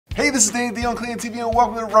This is Danny D on Clean TV and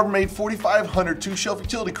welcome to the Rubbermaid 4500 2-shelf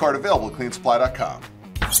utility cart available at cleansupply.com.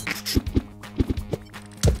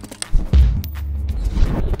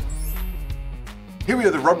 Here we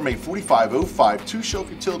have the Rubbermaid 4505 2-shelf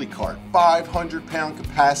utility cart, 500-pound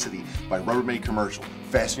capacity by Rubbermaid Commercial.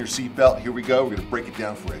 Fasten your seatbelt. Here we go. We're going to break it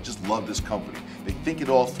down for you. I just love this company. They think it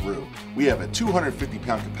all through. We have a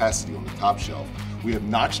 250-pound capacity on the top shelf. We have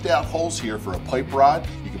notched out holes here for a pipe rod.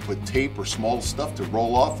 You can put tape or small stuff to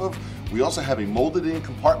roll off of. We also have a molded in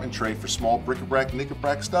compartment tray for small bric-a-brac,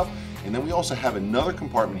 knick-a-brac stuff. And then we also have another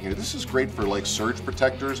compartment here. This is great for like surge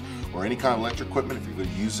protectors or any kind of electric equipment if you're going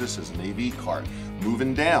to use this as an AV cart.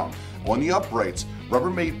 Moving down, on the uprights,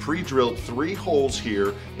 Rubbermaid pre-drilled 3 holes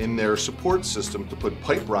here in their support system to put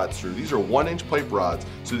pipe rods through. These are 1-inch pipe rods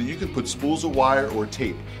so that you can put spools of wire or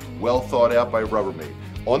tape. Well thought out by Rubbermaid.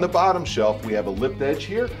 On the bottom shelf, we have a lipped edge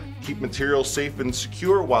here, keep materials safe and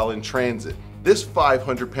secure while in transit. This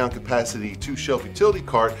 500-pound capacity 2-shelf utility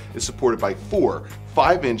cart is supported by 4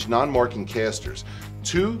 5-inch non-marking casters,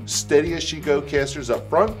 2 steady-as-she-go casters up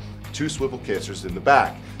front, 2 swivel casters in the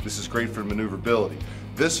back. This is great for maneuverability.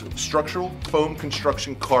 This structural foam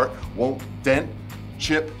construction cart won't dent,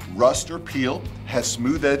 chip, rust, or peel, has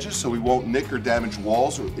smooth edges so we won't nick or damage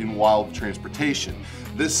walls in wild transportation.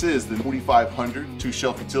 This is the 4500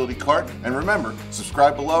 2-shelf utility cart, and remember,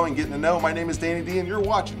 subscribe below and get in the know. My name is Danny D and you're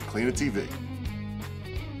watching Clean TV.